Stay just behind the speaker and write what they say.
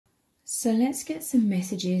So let's get some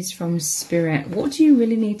messages from Spirit. What do you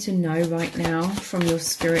really need to know right now from your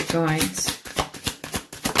Spirit guides?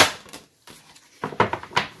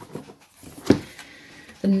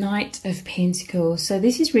 The Knight of Pentacles. So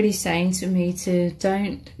this is really saying to me to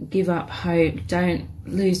don't give up hope, don't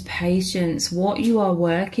lose patience. What you are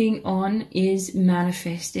working on is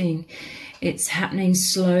manifesting. It's happening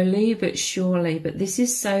slowly but surely. But this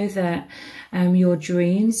is so that your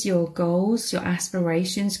dreams, your goals, your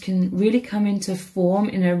aspirations can really come into form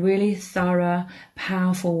in a really thorough,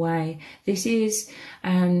 powerful way. This is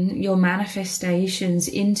your manifestations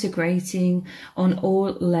integrating on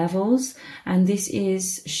all levels, and this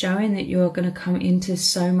is showing that you're going to come into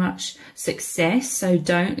so much success. So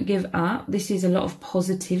don't give up. This is a lot of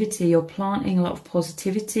positivity. You're planting a lot of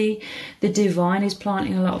positivity. The divine is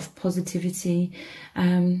planting a lot of positivity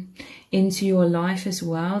into your life as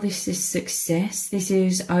well. This is success. This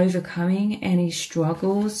is overcoming any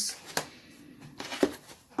struggles.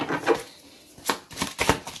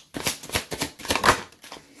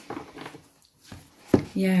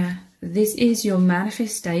 Yeah, this is your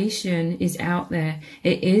manifestation is out there.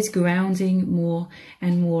 It is grounding more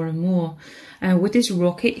and more and more. With this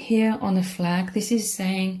rocket here on the flag, this is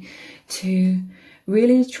saying to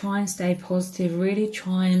really try and stay positive, really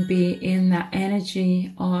try and be in that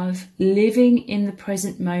energy of living in the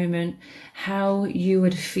present moment, how you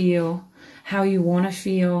would feel, how you want to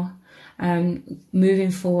feel.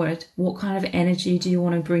 Moving forward, what kind of energy do you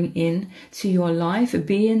want to bring in to your life?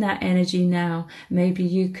 Be in that energy now. Maybe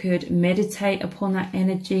you could meditate upon that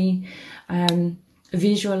energy,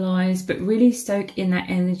 visualize, but really soak in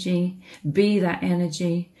that energy, be that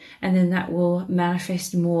energy, and then that will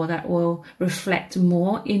manifest more, that will reflect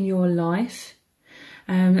more in your life.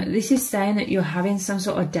 This is saying that you're having some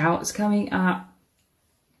sort of doubts coming up,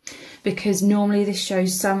 because normally this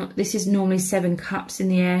shows this is normally 7 cups in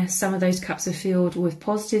the air. Some of those cups are filled with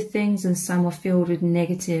positive things and some are filled with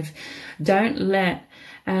negative. Don't let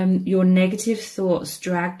your negative thoughts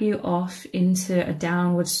drag you off into a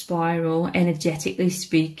downward spiral, energetically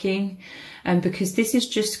speaking, because this is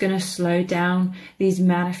just going to slow down these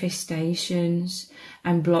manifestations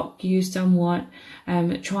and block you somewhat.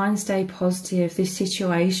 Try and stay positive. This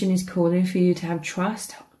situation is calling for you to have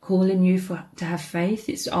trust, calling you to have faith.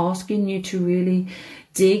 It's asking you to really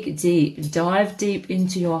dig deep, dive deep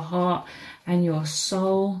into your heart and your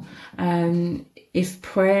soul. If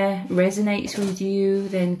prayer resonates with you,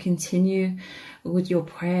 then continue with your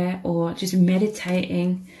prayer, or just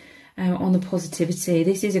meditating on the positivity.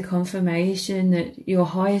 This is a confirmation that your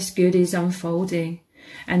highest good is unfolding,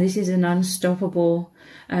 and this is an unstoppable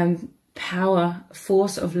power,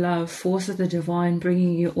 force of love, force of the divine,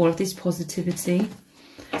 bringing you all of this positivity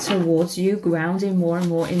towards you, grounding more and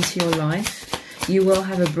more into your life. You will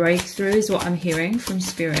have a breakthrough is what I'm hearing from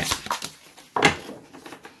Spirit.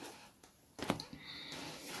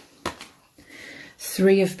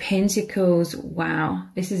 Three of Pentacles. Wow,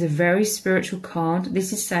 this is a very spiritual card.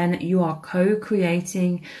 This is saying that you are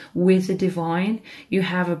co-creating with the divine. You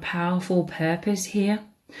have a powerful purpose here.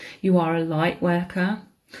 You are a light worker.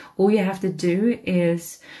 All you have to do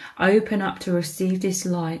is open up to receive this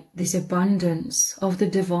light, this abundance of the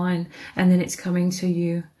divine, and then it's coming to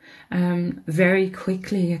you very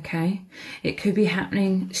quickly, okay? It could be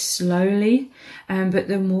happening slowly, but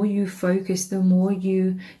the more you focus, the more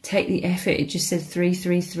you take the effort. It just said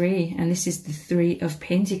 333, and this is the 3 of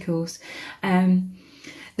Pentacles.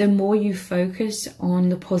 The more you focus on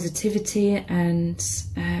the positivity and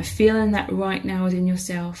feeling that right now within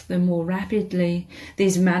yourself, the more rapidly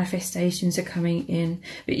these manifestations are coming in.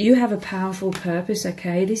 But you have a powerful purpose,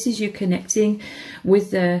 okay? This is you connecting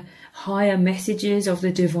with the higher messages of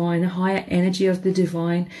the divine, the higher energy of the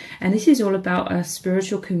divine. And this is all about a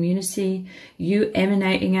spiritual community, you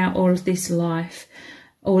emanating out all of this life,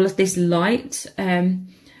 all of this light,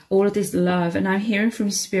 all of this love. And I'm hearing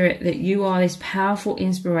from Spirit that you are this powerful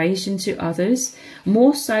inspiration to others,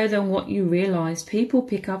 more so than what you realize. People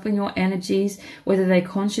pick up on your energies, whether they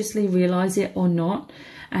consciously realize it or not.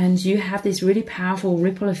 And you have this really powerful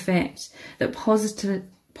ripple effect that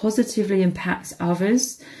positively impacts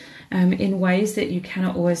others in ways that you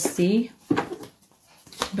cannot always see.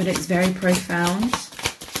 But it's very profound.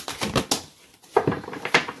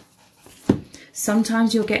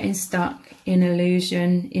 Sometimes you're getting stuck in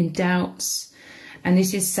illusion, in doubts, and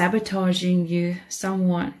this is sabotaging you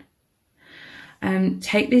somewhat.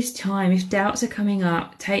 Take this time, if doubts are coming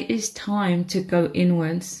up, take this time to go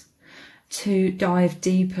inwards. to dive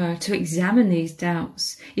deeper, to examine these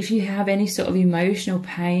doubts. If you have any sort of emotional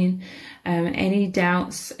pain, any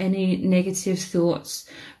doubts, any negative thoughts,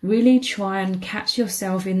 really try and catch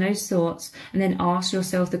yourself in those thoughts and then ask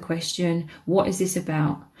yourself the question, what is this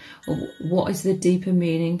about? Or what is the deeper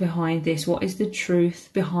meaning behind this? What is the truth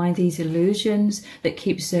behind these illusions that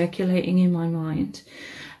keep circulating in my mind?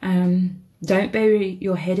 Don't bury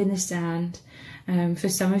your head in the sand. For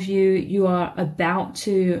some of you, you are about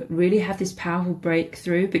to really have this powerful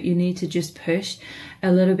breakthrough, but you need to just push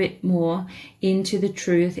a little bit more into the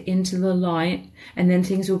truth, into the light, and then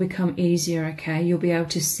things will become easier, okay? You'll be able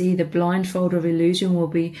to see, the blindfold of illusion will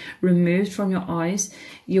be removed from your eyes.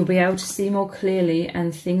 You'll be able to see more clearly,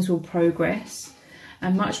 and things will progress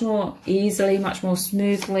and much more easily, much more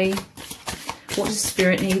smoothly. What does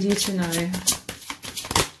Spirit need you to know?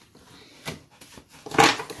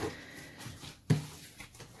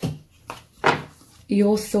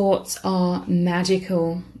 Your thoughts are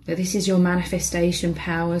magical. This is your manifestation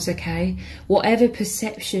powers, okay? Whatever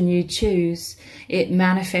perception you choose, it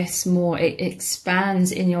manifests more. It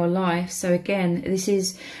expands in your life. So again, this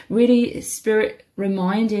is really Spirit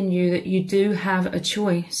reminding you that you do have a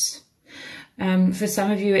choice. For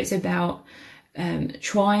some of you, it's about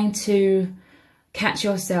trying to catch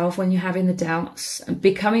yourself when you're having the doubts, and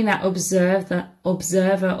becoming that observer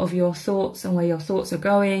of your thoughts and where your thoughts are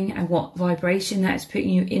going and what vibration that is putting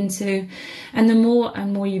you into. And the more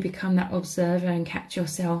and more you become that observer and catch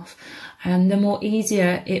yourself, and the more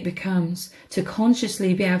easier it becomes to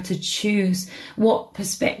consciously be able to choose what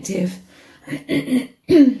perspective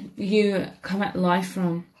you come at life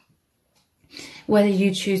from. Whether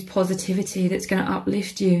you choose positivity that's going to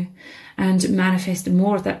uplift you and manifest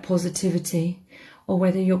more of that positivity, or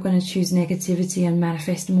whether you're going to choose negativity and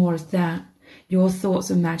manifest more of that. Your thoughts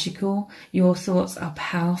are magical. Your thoughts are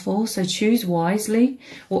powerful. So choose wisely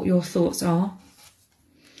what your thoughts are.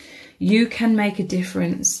 You can make a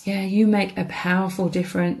difference. Yeah, you make a powerful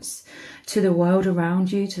difference to the world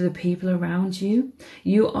around you, to the people around you.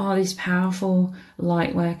 You are this powerful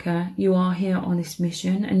light worker. You are here on this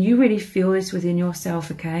mission, and you really feel this within yourself,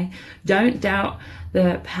 okay? Don't doubt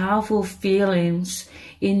the powerful feelings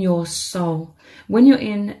in your soul. When you're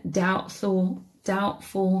in doubtful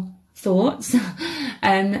thoughts,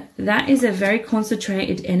 that is a very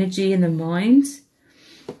concentrated energy in the mind.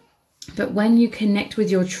 But when you connect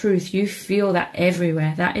with your truth, you feel that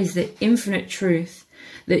everywhere. That is the infinite truth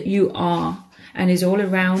that you are and is all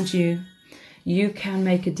around you. You can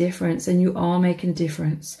make a difference, and you are making a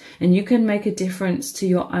difference. And you can make a difference to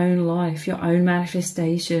your own life, your own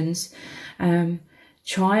manifestations. The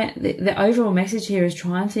overall message here is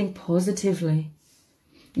try and think positively.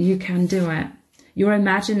 You can do it. Your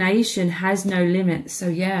imagination has no limits. So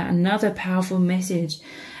yeah, another powerful message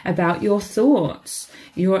about your thoughts.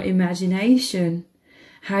 Your imagination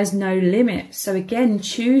has no limits. So again,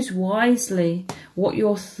 choose wisely what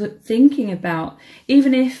you're thinking about.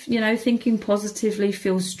 Even if, you know, thinking positively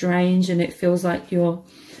feels strange and it feels like you're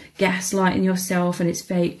gaslighting yourself and it's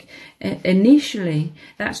fake. Initially,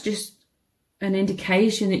 that's just an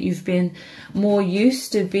indication that you've been more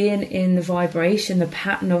used to being in the vibration, the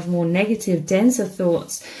pattern of more negative, denser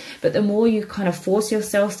thoughts. But the more you kind of force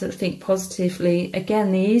yourself to think positively,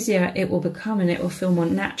 again, the easier it will become, and it will feel more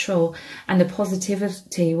natural, and the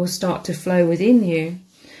positivity will start to flow within you.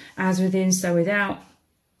 As within, so without.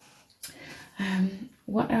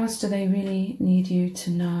 What else do they really need you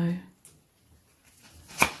to know?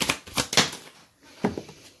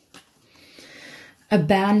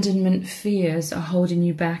 Abandonment fears are holding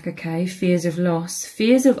you back, okay? Fears of loss,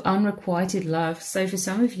 fears of unrequited love. So for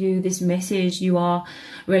some of you, this message, you are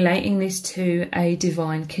relating this to a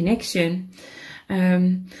divine connection.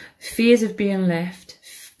 Fears of being left,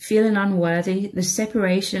 feeling unworthy, the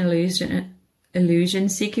separation illusion,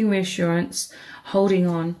 seeking reassurance, holding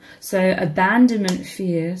on. So abandonment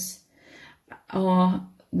fears are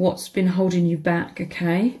what's been holding you back,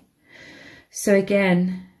 okay? So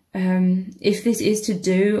again, if this is to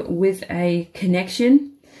do with a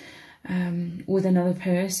connection with another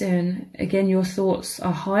person, again, your thoughts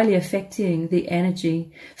are highly affecting the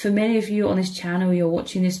energy. For many of you on this channel, you're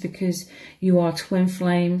watching this because you are twin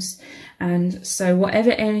flames. And so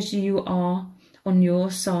whatever energy you are on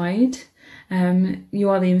your side, you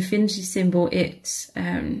are the infinity symbol. It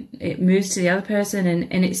moves to the other person,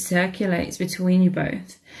 and it circulates between you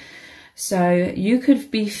both. So you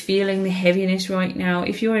could be feeling the heaviness right now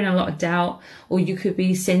if you're in a lot of doubt, or you could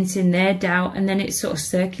be sensing their doubt, and then it's sort of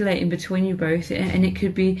circulating between you both, and it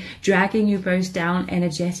could be dragging you both down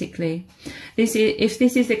energetically. If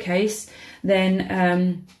this is the case,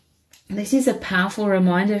 then This is a powerful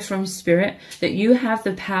reminder from Spirit that you have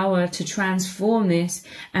the power to transform this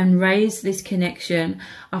and raise this connection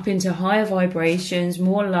up into higher vibrations,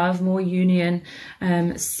 more love, more union,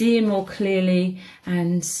 seeing more clearly,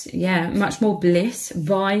 and yeah, much more bliss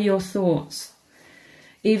by your thoughts.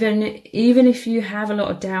 Even if you have a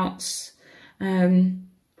lot of doubts,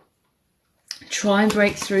 try and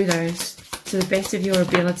break through those to the best of your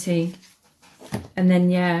ability. And then,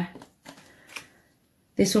 yeah,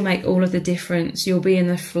 this will make all of the difference. You'll be in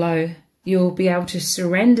the flow. You'll be able to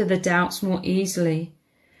surrender the doubts more easily.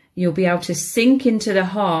 You'll be able to sink into the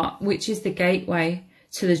heart, which is the gateway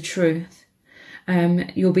to the truth.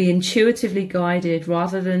 You'll be intuitively guided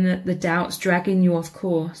rather than the doubts dragging you off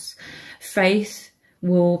course. Faith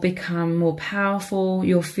will become more powerful.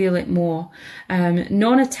 You'll feel it more.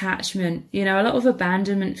 Non-attachment. You know, a lot of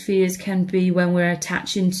abandonment fears can be when we're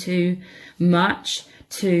attaching too much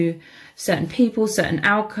to certain people, certain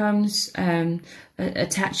outcomes,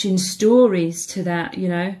 attaching stories to that. You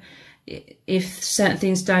know, if certain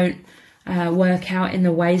things don't work out in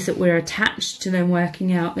the ways that we're attached to them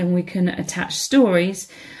working out, then we can attach stories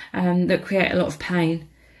that create a lot of pain.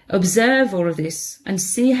 Observe all of this and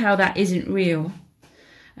see how that isn't real.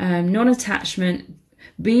 Non-attachment,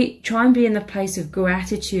 try and be in the place of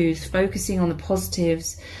gratitude, focusing on the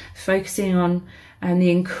positives, focusing on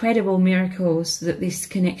the incredible miracles that this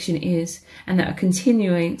connection is and that are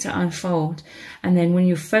continuing to unfold. And then when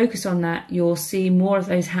you focus on that, you'll see more of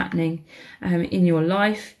those happening in your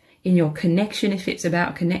life, in your connection, if it's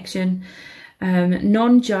about connection.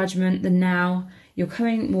 Non-judgment, the now. You're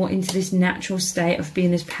coming more into this natural state of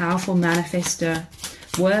being this powerful manifester,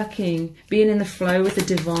 working, being in the flow with the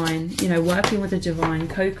divine, you know, working with the divine,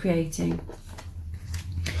 co-creating.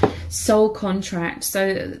 Soul contract.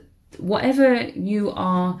 So whatever you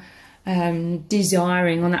are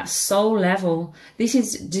desiring on that soul level, this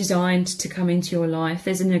is designed to come into your life.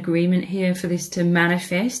 There's an agreement here for this to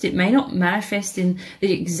manifest. It may not manifest in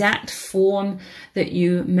the exact form that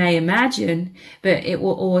you may imagine, but it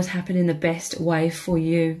will always happen in the best way for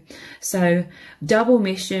you. So double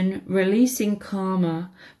mission, releasing karma,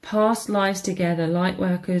 past lives together, light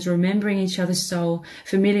workers, remembering each other's soul,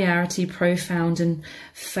 familiarity, profound, and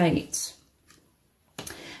fate.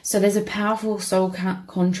 So there's a powerful soul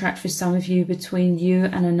contract for some of you between you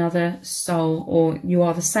and another soul, or you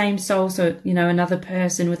are the same soul, so, you know, another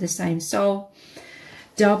person with the same soul.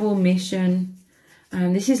 Double mission.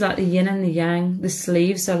 This is like the yin and the yang. The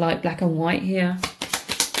sleeves are like black and white here.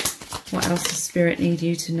 What else does Spirit need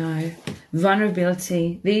you to know?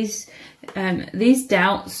 Vulnerability. These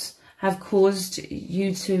doubts have caused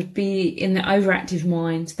you to be in the overactive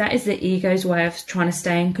mind. That is the ego's way of trying to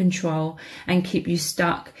stay in control and keep you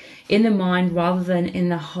stuck in the mind rather than in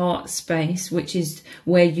the heart space, which is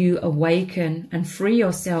where you awaken and free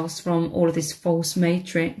yourselves from all of this false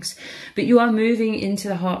matrix. But you are moving into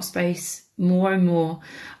the heart space more and more,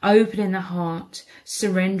 opening the heart,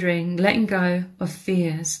 surrendering, letting go of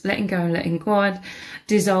fears, letting go and letting God,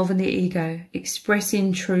 dissolving the ego,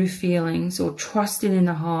 expressing true feelings or trusting in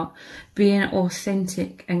the heart, being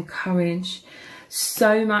authentic and courage.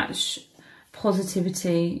 So much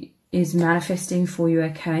positivity is manifesting for you,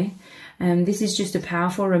 okay? And this is just a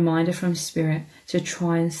powerful reminder from Spirit to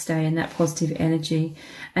try and stay in that positive energy.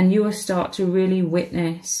 And you will start to really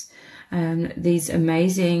witness these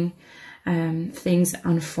amazing things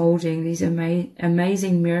unfolding, these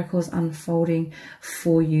amazing miracles unfolding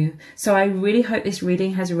for you. So I really hope this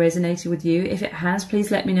reading has resonated with you. If it has,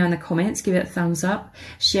 please let me know in the comments, give it a thumbs up,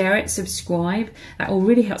 share it, subscribe. That all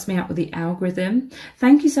really helps me out with the algorithm.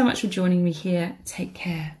 Thank you so much for joining me here. Take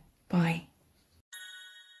care. Bye.